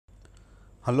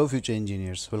Hello future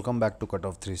engineers, welcome back to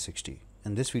Cutoff 360.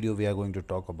 In this video we are going to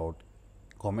talk about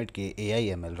COMEDK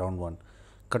AIML Round 1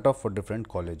 Cutoff for different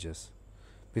colleges.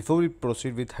 Before we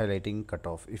proceed with highlighting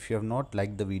cutoff, if you have not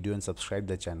liked the video and subscribed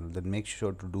the channel, then make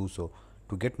sure to do so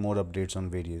to get more updates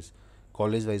on various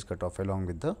college-wise cutoff along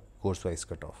with the course-wise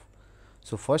cutoff.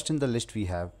 So first in the list we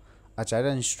have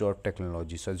Acharya Institute of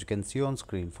Technology. So as you can see on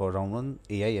screen, for Round 1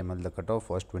 AIML the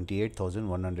cutoff was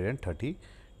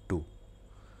 28,132.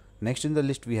 Next in the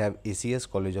list we have ACS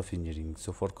College of Engineering.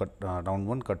 So for Round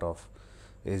 1 cutoff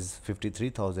is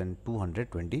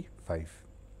 53,225.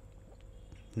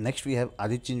 Next we have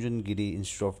Adichinjan Giri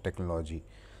Institute of Technology.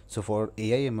 So for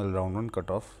AIML Round 1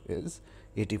 cutoff is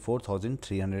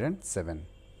 84,307.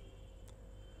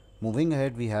 Moving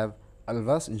ahead we have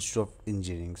Alvas Institute of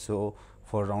Engineering. So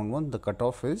for Round 1 the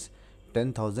cutoff is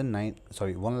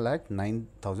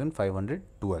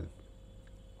 1,09,512.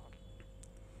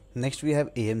 Next we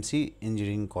have AMC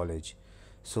Engineering College.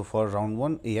 So for Round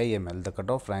 1 AIML the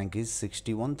cutoff rank is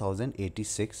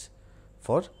 61,086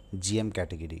 for GM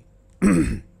category.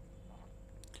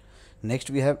 Next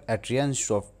we have Atria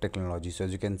Institute of Technology. So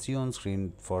as you can see on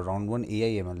screen, for Round 1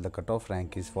 AIML the cutoff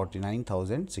rank is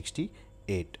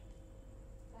 49,068.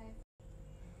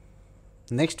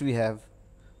 Next we have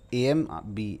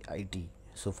AMBIT.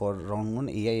 So for Round 1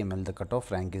 AIML the cutoff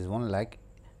rank is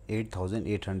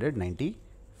 1,08,895.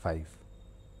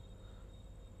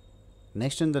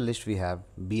 Next in the list we have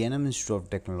BNM Institute of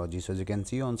Technology. So as you can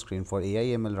see on screen, for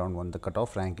AIML Round 1 the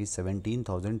cutoff rank is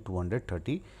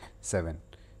 17,237.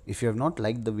 If you have not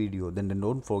liked the video, then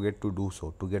don't forget to do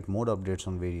so to get more updates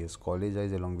on various college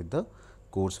wise along with the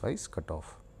course wise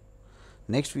cutoff.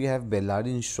 Next we have Bellary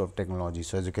Institute of Technology.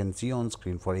 So as you can see on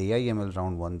screen, for AIML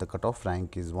Round 1 the cutoff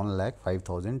rank is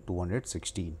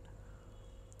 1,05,216.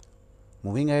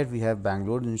 Moving ahead we have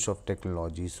Bangalore Institute of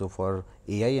Technology. So for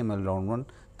AIML Round 1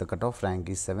 the cutoff rank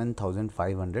is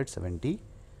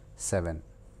 7,577.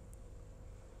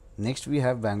 Next we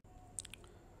have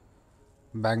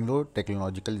Bangalore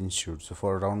Technological Institute. So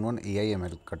for Round 1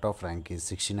 AIML cutoff rank is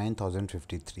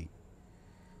 69,053.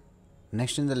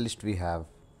 Next in the list we have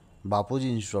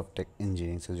Bapuji Institute of Tech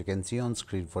Engineering. So as you can see on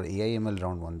screen, for AIML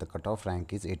Round 1 the cutoff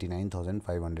rank is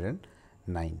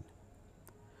 89,509.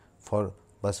 For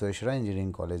Basaveshwara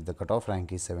Engineering College the cutoff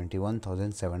rank is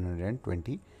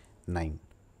 71,729.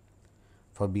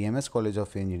 For BMS College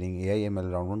of Engineering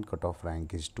AIML Round 1 cutoff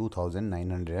rank is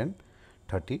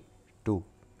 2,932.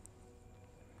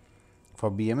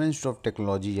 For BMS Institute of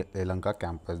Technology Lanka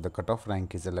campus the cutoff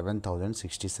rank is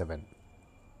 11,067.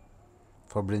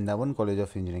 For Brindavan College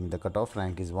of Engineering the cutoff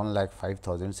rank is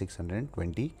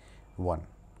 1,05,621.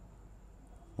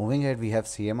 Moving ahead we have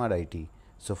CMRIT.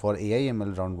 So for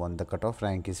AIML Round 1 the cutoff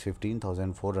rank is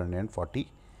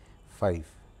 15,445.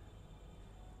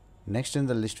 Next in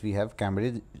the list we have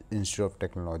Cambridge Institute of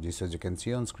Technology. So as you can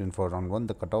see on screen, for Round 1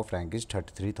 the cutoff rank is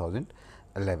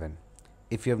 33,011.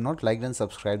 If you have not liked and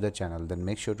subscribed the channel, then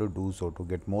make sure to do so to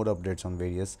get more updates on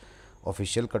various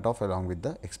official cutoff along with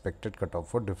the expected cutoff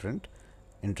for different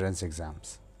entrance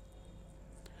exams.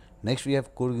 Next we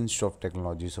have Coorg Institute of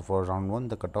Technology. So for Round 1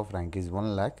 the cutoff rank is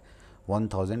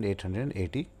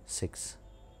 1,01,886.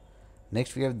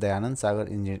 Next we have Dayanand Sagar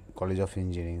College of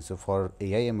Engineering. So for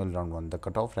AIML Round 1 the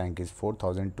cutoff rank is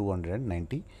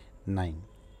 4,299.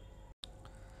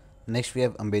 Next we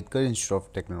have Ambedkar Institute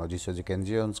of Technology. So as you can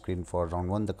see on screen, for Round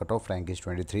 1 the cutoff rank is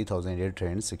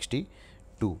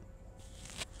 23,862.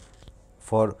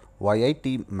 For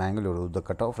YIT Mangaluru the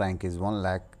cutoff rank is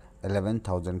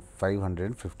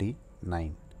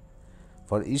 1,11,559.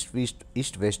 For East West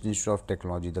Institute of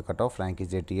Technology the cutoff rank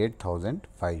is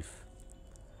 88,005.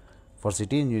 For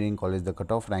City Engineering College the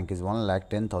cutoff rank is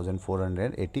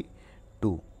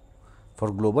 1,10,482.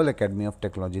 For Global Academy of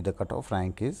Technology the cutoff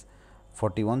rank is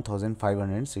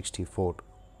 41,564.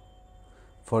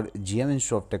 For GM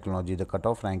Institute of Technology the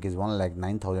cutoff rank is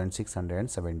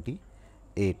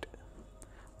 1,09,678.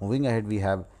 Moving ahead we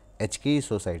have HKE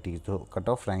Society. So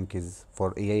cutoff rank is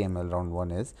for AIML Round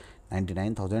 1 is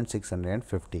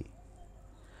 99,650.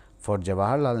 For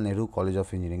Jawaharlal Nehru College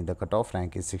of Engineering the cutoff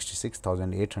rank is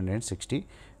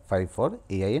 66,865 for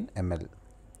AIML.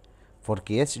 For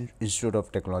KS Institute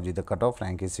of Technology the cutoff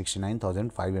rank is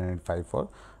 69,505 for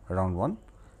Round 1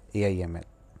 AIML.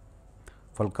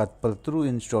 For Katpatru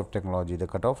Institute of Technology the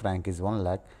cutoff rank is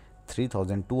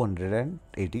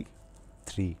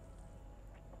 1,03,283.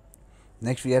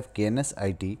 Next we have KNS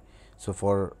IT. So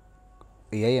for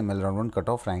AIML Round 1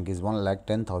 cutoff rank is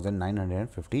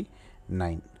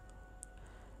 1,10,959.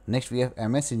 Next we have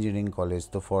MS Engineering College.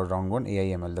 So for Round 1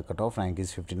 AIML the cutoff rank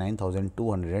is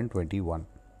 59,221.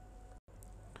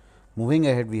 Moving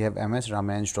ahead, we have MS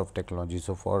Ramaya Institute of Technology.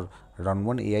 So for round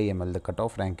 1 AI/ML, the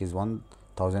cutoff rank is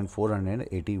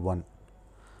 1481.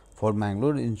 For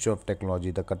Mangalore Institute of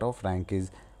Technology, the cutoff rank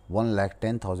is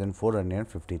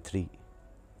 1,10,453.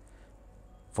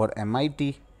 For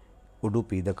MIT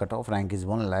Udupi, the cutoff rank is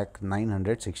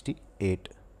 1,09,968.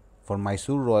 For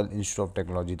Mysore Royal Institute of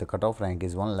Technology, the cutoff rank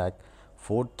is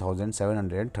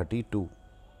 1,04,732.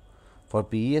 For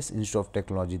PES Institute of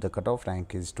Technology, the cutoff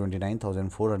rank is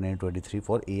 29,423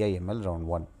 for AI/ML round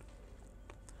 1.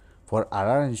 For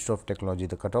RR Institute of Technology,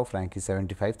 the cutoff rank is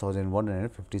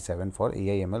 75,157 for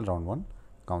AI/ML round 1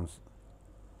 counts.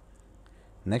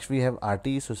 Next, we have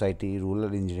RTE Society Rural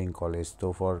Engineering College.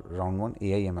 So for round 1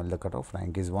 AI/ML, the cutoff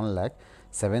rank is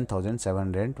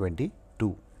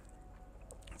 1,07,722.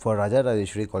 For Raja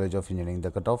Rajeshwari College of Engineering,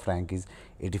 the cutoff rank is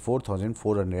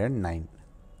 84,409.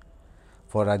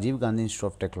 For Rajiv Gandhi Institute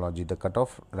of Technology, the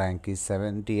cutoff rank is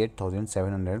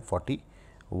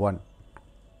 78,741.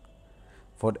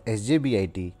 For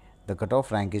SJBIT, the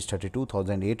cutoff rank is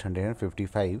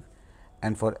 32,855.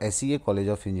 And for SEA College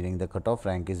of Engineering, the cutoff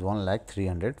rank is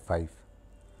 1,03,305.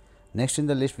 Next in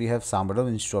the list, we have Sambhav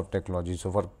Institute of Technology.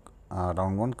 So for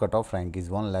round 1, cutoff rank is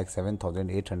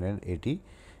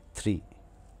 1,07,883.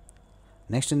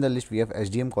 Next in the list, we have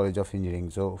SDM College of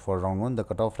Engineering. So for round 1, the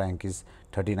cutoff rank is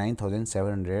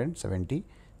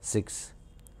 39,776.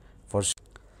 For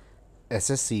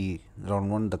SSCE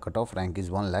round 1, the cutoff rank is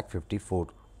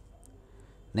 1,54,000.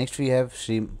 Next, we have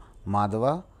Sri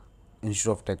Madhava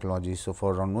Institute of Technology. So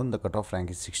for round 1, the cutoff rank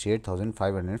is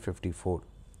 68,554.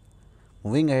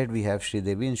 Moving ahead, we have Sri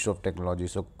Devi Institute of Technology.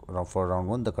 So for round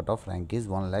 1, the cutoff rank is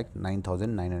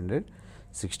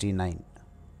 1,09,969.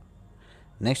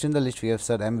 Next in the list, we have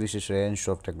Sir M. Visvesvaraya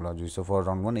Institute of Technology. So for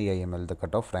round 1 AI/ML, the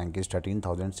cutoff rank is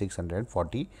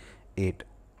 13,648.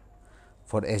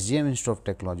 For SGM Institute of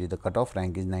Technology, the cutoff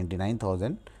rank is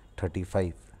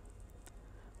 99,035.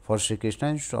 For Sri Krishna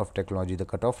Institute of Technology, the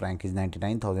cutoff rank is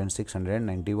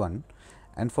 99,691.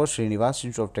 And for Srinivas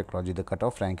Institute of Technology, the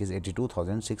cutoff rank is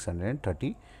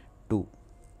 82,632.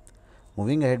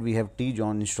 Moving ahead, we have T.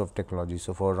 John Institute of Technology.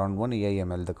 So for round 1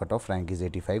 AI/ML, the cutoff rank is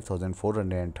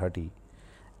 85,430.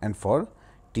 And for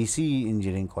TCE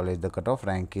Engineering College, the cutoff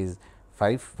rank is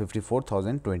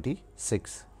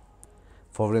 54,026.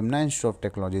 For Vimna Institute of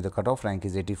Technology, the cutoff rank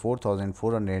is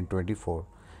 84,424.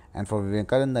 And for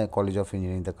Vivekananda College of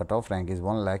Engineering, the cutoff rank is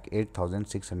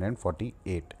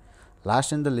 1,08,648.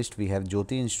 Last in the list, we have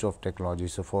Jyoti Institute of Technology.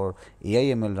 So for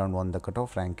AI/ML round 1, the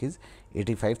cutoff rank is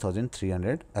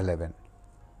 85,311.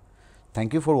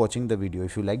 Thank you for watching the video.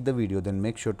 If you like the video, then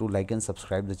make sure to like and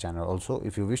subscribe the channel. Also,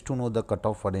 if you wish to know the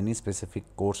cutoff for any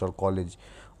specific course or college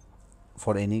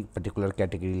for any particular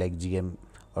category like GM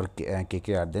or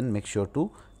KKR, then make sure to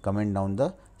comment down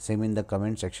the same in the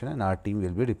comment section, and our team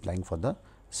will be replying for the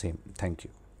same. Thank you.